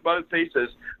smoked both pieces.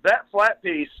 That flat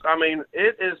piece, I mean,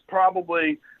 it is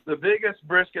probably the biggest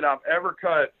brisket I've ever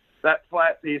cut. That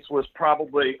flat piece was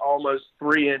probably almost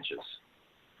 3 inches.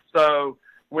 So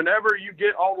whenever you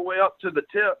get all the way up to the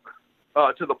tip,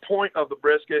 to the point of the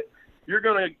brisket, you're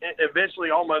going to eventually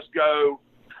almost go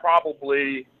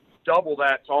probably double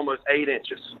that to almost 8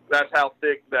 inches. That's how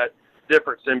thick that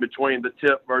difference in between the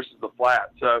tip versus the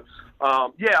flat. So,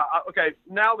 okay,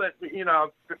 now that,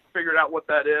 I've figured out what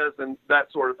that is and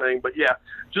that sort of thing. But, yeah,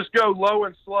 just go low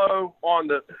and slow on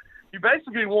you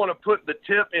basically want to put the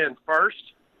tip in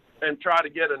first and try to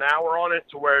get an hour on it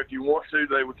to where if you want to,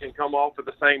 they can come off at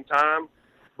the same time.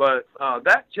 But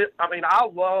that tip, I mean, I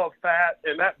love fat,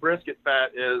 and that brisket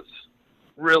fat is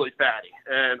really fatty.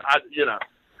 And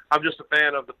I'm just a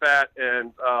fan of the fat,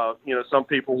 and some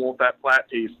people want that flat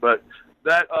piece, but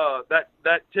that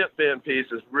tip bend piece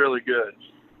is really good.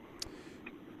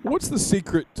 What's the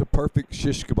secret to perfect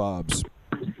shish kebabs?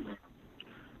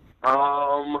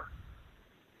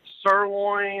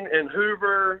 Sirloin and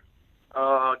Hoover,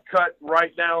 cut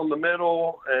right down the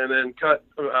middle, and then cut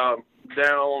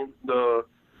down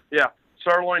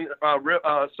sirloin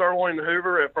and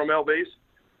Hoover from LB's,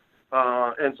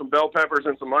 and some bell peppers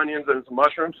and some onions and some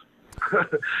mushrooms.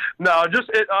 No, just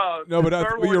it. No, but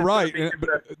you're right.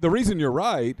 But the reason you're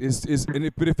right is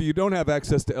but if you don't have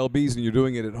access to LB's and you're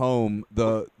doing it at home,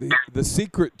 the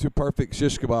secret to perfect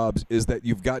shish kebabs is that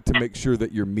you've got to make sure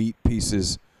that your meat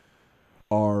pieces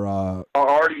are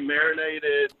already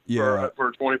marinated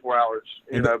for 24 hours.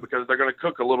 Because they're going to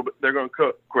cook a little bit. They're going to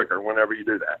cook quicker whenever you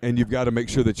do that. And you've got to make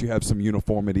sure that you have some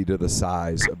uniformity to the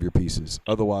size of your pieces.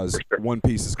 Otherwise, one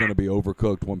piece is going to be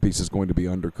overcooked, one piece is going to be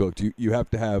undercooked. You have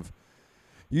to have.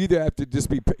 You either have to just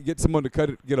get someone to cut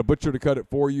it, get a butcher to cut it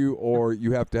for you, or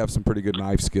you have to have some pretty good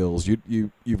knife skills.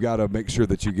 You've got to make sure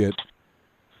that you get.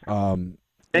 And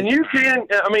you can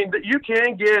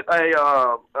get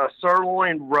a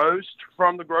sirloin roast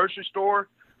from the grocery store,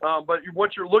 but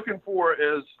what you're looking for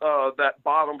is that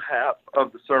bottom half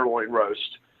of the sirloin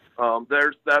roast.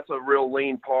 That's a real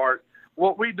lean part.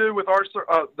 What we do with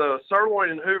the sirloin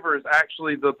in Hoover is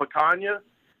actually the picanha.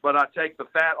 But I take the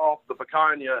fat off the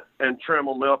picanha and trim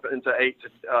them up into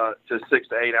 6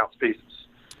 to 8 ounce pieces.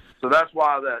 So that's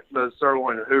why the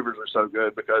sirloin and Hoovers are so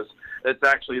good, because it's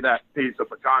actually that piece of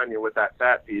picanha with that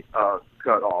fat piece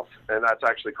cut off, and that's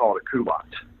actually called a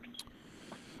culotte.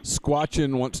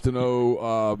 Squatchin wants to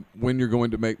know when you're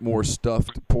going to make more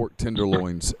stuffed pork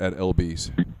tenderloins at LB's.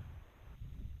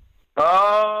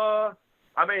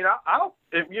 I mean,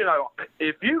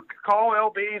 if you call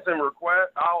LB's and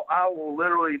request, I will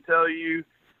literally tell you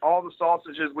all the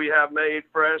sausages we have made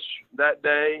fresh that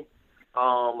day,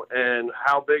 and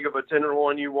how big of a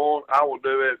tenderloin you want. I will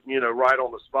do it, right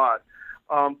on the spot.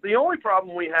 The only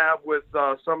problem we have with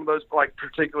some of those, like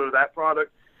particularly that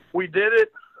product, we did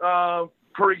it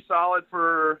pretty solid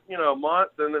for a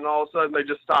month, and then all of a sudden they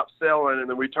just stopped selling, and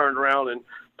then we turned around and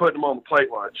put them on the plate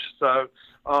lunch. So.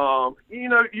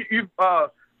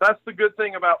 That's the good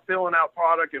thing about filling out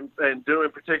product and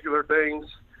doing particular things,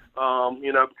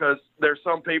 because there's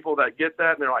some people that get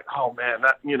that and they're like, oh man,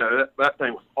 that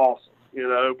thing was awesome,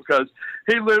 because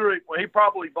he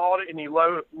probably bought it and he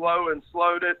low and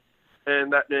slowed it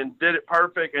and did it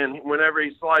perfect. And whenever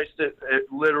he sliced it,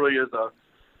 it literally is a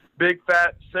big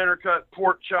fat center cut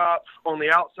pork chop on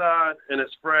the outside, and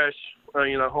it's fresh,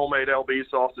 homemade LB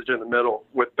sausage in the middle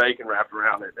with bacon wrapped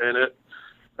around it. And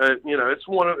it's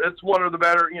one of the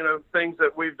better, things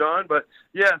that we've done. But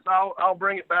yes, I'll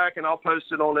bring it back and I'll post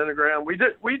it on Instagram. We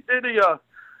did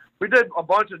a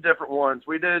bunch of different ones.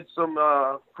 We did some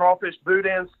crawfish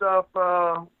boudin stuff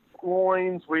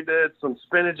loins. We did some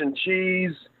spinach and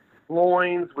cheese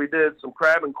loins. We did some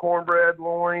crab and cornbread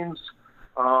loins.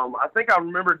 I think I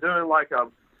remember doing like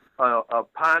a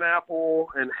pineapple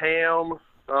and ham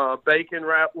bacon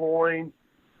wrap loin.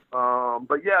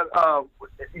 But yeah,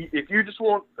 if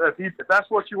that's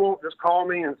what you want, just call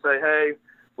me and say, hey,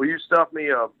 will you stuff me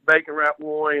a bacon wrap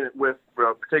loin with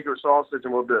a particular sausage,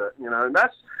 and we'll do it. And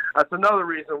that's another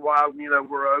reason why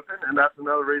we're open, and that's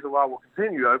another reason why we'll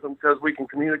continue open, because we can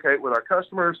communicate with our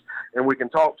customers and we can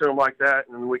talk to them like that,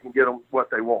 and we can get them what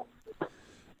they want.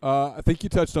 I think you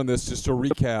touched on this. Just to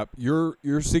recap,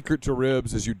 your secret to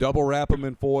ribs is you double wrap them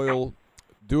in foil,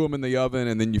 do them in the oven,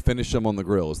 and then you finish them on the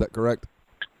grill. Is that correct?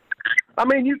 I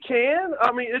mean, you can.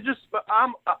 I mean,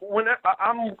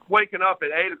 I'm waking up at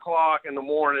 8:00 in the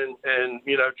morning and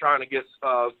trying to get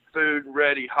food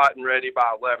ready, hot and ready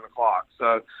by 11:00.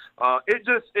 So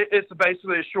it's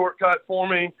basically a shortcut for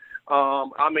me.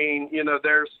 I mean,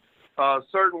 there's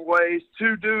certain ways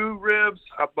to do ribs,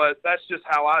 but that's just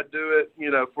how I do it.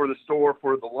 For the store,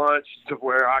 for the lunch, to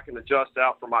where I can adjust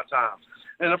out for my time.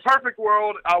 In a perfect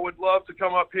world, I would love to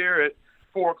come up here at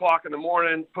 4:00 in the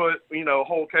morning, put, a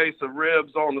whole case of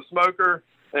ribs on the smoker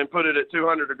and put it at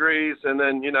 200 degrees, and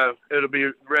then, it'll be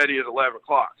ready at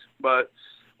 11:00. But,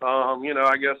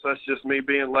 I guess that's just me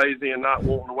being lazy and not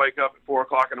wanting to wake up at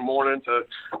 4:00 in the morning to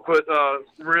put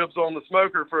ribs on the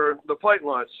smoker for the plate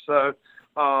lunch. So,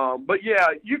 but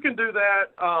yeah, you can do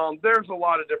that. There's a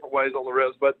lot of different ways on the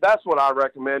ribs, but that's what I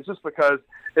recommend, just because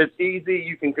it's easy.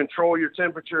 You can control your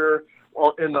temperature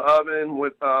in the oven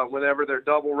with whenever they're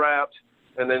double wrapped.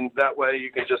 and then that way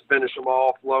you can just finish them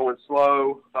off low and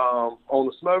slow on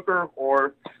the smoker,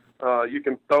 or you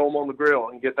can throw them on the grill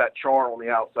and get that char on the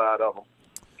outside of them.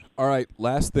 All right,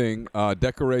 last thing.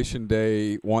 Decoration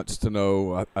Day wants to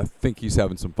know. I think he's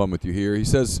having some fun with you here. He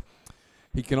says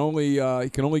he can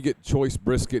only get choice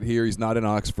brisket here. He's not in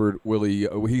Oxford. He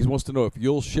wants to know if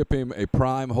you'll ship him a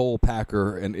prime whole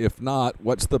packer, and if not,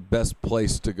 what's the best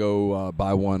place to go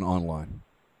buy one online?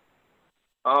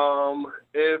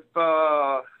 That's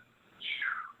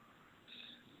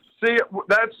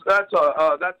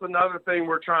another thing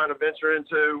we're trying to venture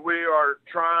into. We are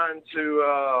trying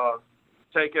to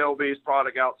take LB's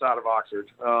product outside of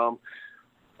Oxford.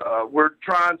 We're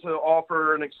trying to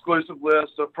offer an exclusive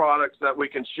list of products that we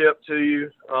can ship to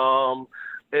you.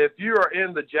 If you are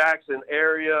in the Jackson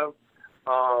area,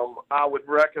 I would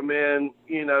recommend,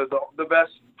 the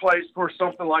best place for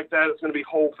something like that is going to be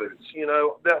Whole Foods.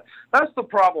 That's the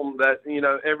problem that,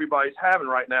 everybody's having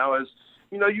right now is,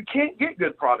 you can't get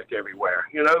good product everywhere,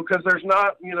 because there's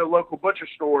not, local butcher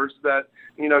stores that,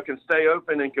 can stay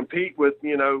open and compete with,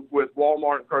 with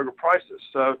Walmart and Kroger prices.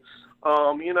 So,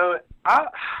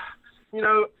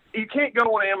 you can't go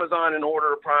on Amazon and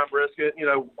order a prime brisket.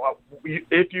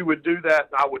 If you would do that,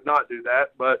 I would not do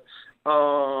that. But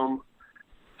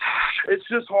it's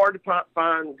just hard to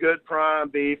find good prime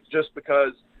beef just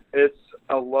because it's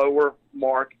a lower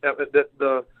mark.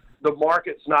 The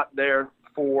market's not there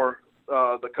for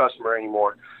the customer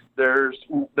anymore.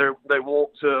 They want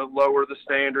to lower the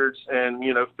standards and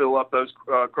fill up those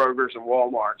Krogers and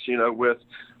Walmarts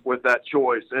with that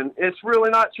choice, and it's really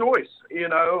not choice.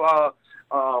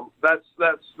 That's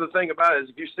the thing about it is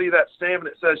if you see that stamp and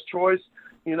it says choice,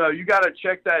 you got to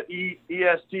check that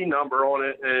EST number on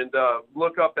it and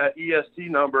look up that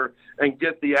EST number and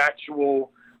get the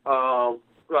actual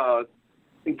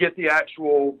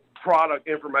product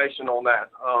information on that.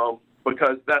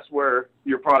 Because that's where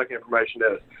your product information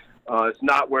is. It's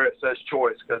not where it says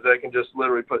choice, because they can just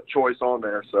literally put choice on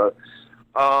there. So,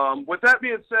 with that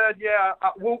being said,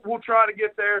 we'll try to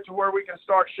get there to where we can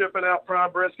start shipping out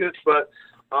prime briskets. But,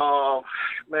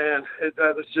 man,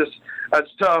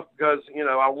 that's tough because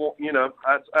I want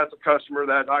that's a customer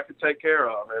that I could take care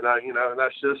of, and and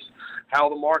that's just how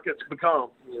the market's become.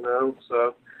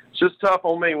 So it's just tough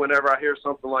on me whenever I hear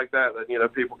something like that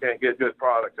people can't get good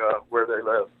product where they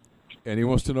live. And he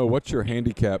wants to know, what's your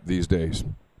handicap these days?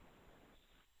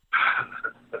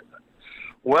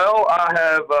 Well, I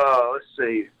have, let's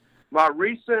see, my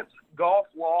recent golf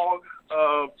log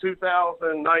of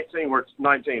 2019, or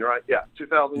 19, right? Yeah,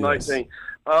 2019. Yes.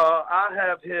 I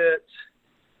have hit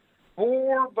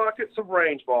 4 buckets of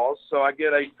range balls, so I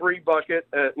get a free bucket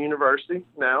at university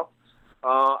now.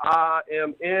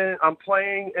 I'm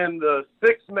playing in the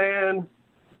 6-man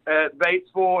at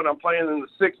Batesville, and I'm playing in the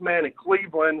 6-man at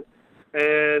Cleveland.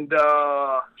 And,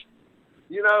 a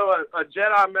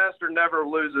Jedi Master never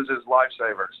loses his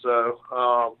lifesaver. So,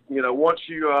 once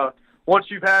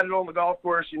you've had it on the golf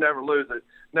course, you never lose it.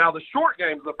 Now, the short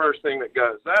game is the first thing that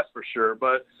goes, that's for sure.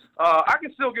 But I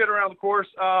can still get around the course.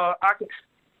 I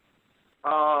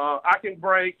can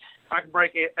break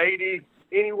 80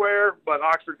 anywhere but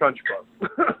Oxford Country Club.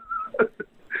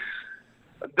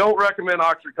 Don't recommend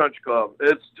Oxford Country Club.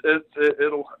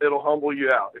 It'll humble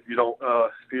you out if you don't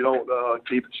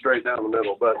keep it straight down the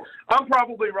middle. But I'm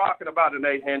probably rocking about an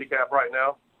 8 handicap right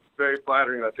now. Very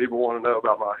flattering that people want to know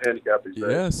about my handicap these days.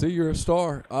 Yeah, see, you're a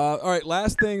star. All right,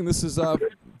 last thing. This is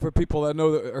for people that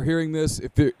know that are hearing this.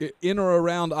 If you're in or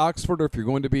around Oxford, or if you're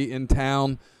going to be in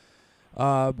town,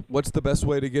 what's the best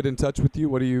way to get in touch with you?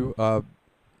 What do you? How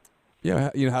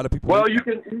do people? Well, you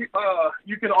can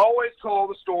always call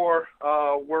the store.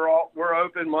 We're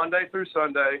open Monday through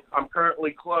Sunday. I'm currently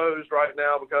closed right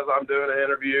now because I'm doing an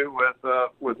interview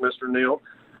with Mr. Neal.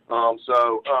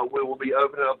 So we will be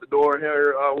opening up the door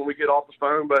here when we get off the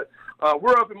phone. But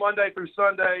we're open Monday through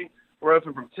Sunday. We're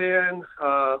open from 10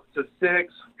 to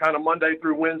 6, kind of Monday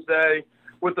through Wednesday.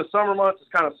 With the summer months, it's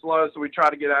kind of slow, so we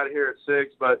try to get out of here at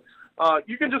 6. But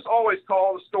you can just always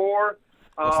call the store.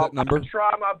 What's that number? I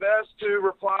try my best to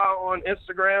reply on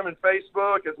Instagram and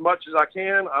Facebook as much as I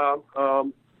can.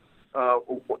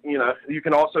 You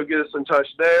can also get us in touch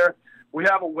there. We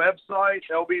have a website,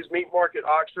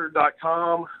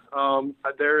 lbsmeatmarketoxford.com.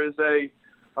 There is a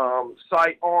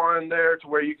site on there to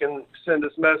where you can send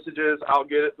us messages. I'll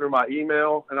get it through my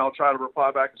email, and I'll try to reply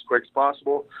back as quick as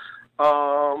possible.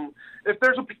 If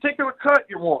there's a particular cut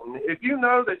you're wanting, if you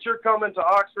know that you're coming to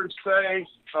Oxford, say,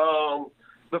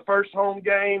 the first home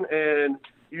game, and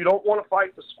you don't want to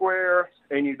fight the square,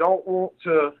 and you don't want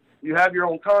to, you have your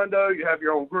own condo, you have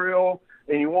your own grill,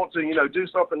 and you want to, do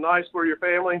something nice for your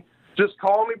family, just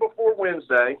call me before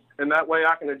Wednesday, and that way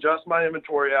I can adjust my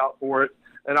inventory out for it,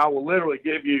 and I will literally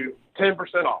give you 10%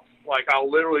 off. Like, I'll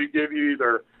literally give you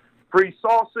either free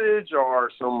sausage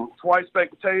or some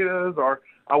twice-baked potatoes, or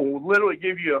I will literally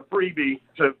give you a freebie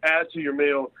to add to your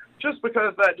meal just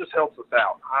because that just helps us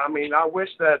out. I mean, I wish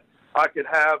that I could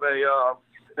have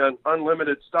an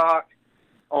unlimited stock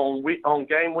on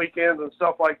game weekends and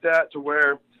stuff like that, to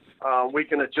where we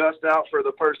can adjust out for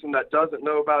the person that doesn't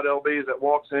know about LBs, that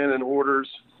walks in and orders,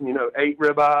 8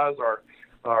 ribeyes or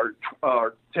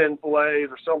 10 fillets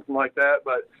or something like that.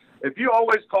 But if you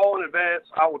always call in advance,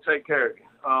 I will take care of you.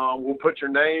 We'll put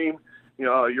your name,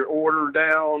 your order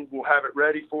down. We'll have it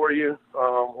ready for you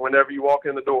whenever you walk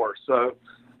in the door. So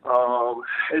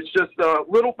it's just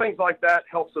little things like that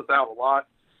helps us out a lot.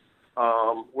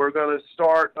 We're going to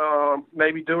start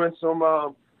maybe doing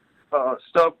some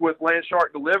stuff with Land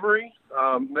Shark delivery.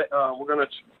 We're going to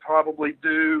probably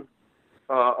do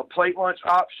a plate lunch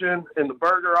option and the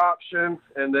burger option,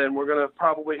 and then we're going to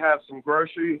probably have some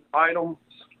grocery items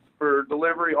for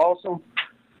delivery also.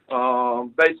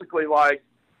 Basically like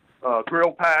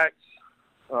grill packs,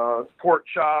 pork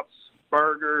chops,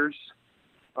 burgers,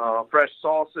 fresh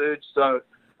sausage. So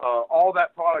all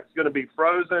that product's going to be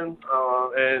frozen,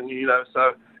 and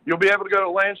so you'll be able to go to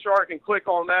Land Shark and click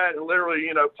on that and literally,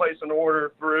 place an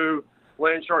order through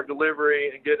Land Shark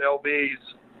delivery and get LB's,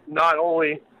 not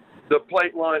only the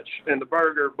plate lunch and the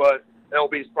burger, but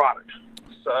LB's product.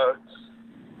 So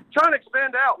trying to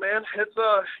expand out, man. It's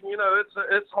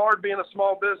it's hard being a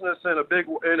small business in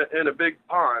a big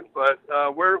pond, but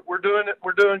we're doing it.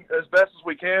 We're doing as best as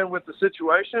we can with the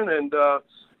situation, and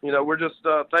we're just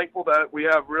thankful that we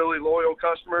have really loyal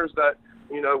customers that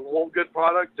want good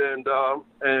product and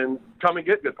come and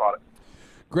get good product.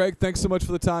 Greg, thanks so much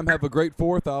for the time. Have a great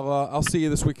 4th. I'll see you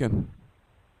this weekend.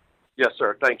 Yes,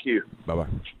 sir. Thank you. Bye-bye.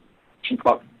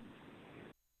 Bye.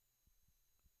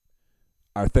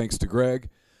 Our thanks to Greg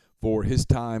for his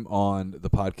time on the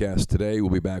podcast today. We'll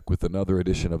be back with another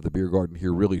edition of the Beer Garden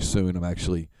here really soon. I'm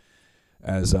actually,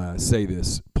 as I say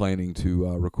this, planning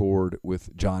to record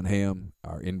with John Hamm,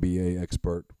 our NBA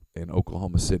expert in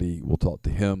Oklahoma City. We'll talk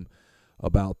to him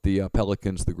about the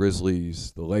Pelicans, the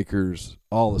Grizzlies, the Lakers.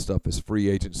 All the stuff is free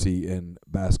agency in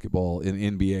basketball, and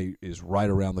NBA is right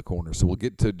around the corner. So we'll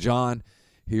get to John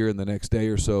here in the next day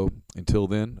or so. Until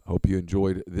then, hope you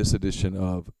enjoyed this edition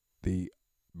of the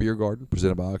Beer Garden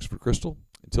presented by Oxford Krystal.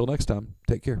 Until next time,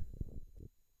 take care.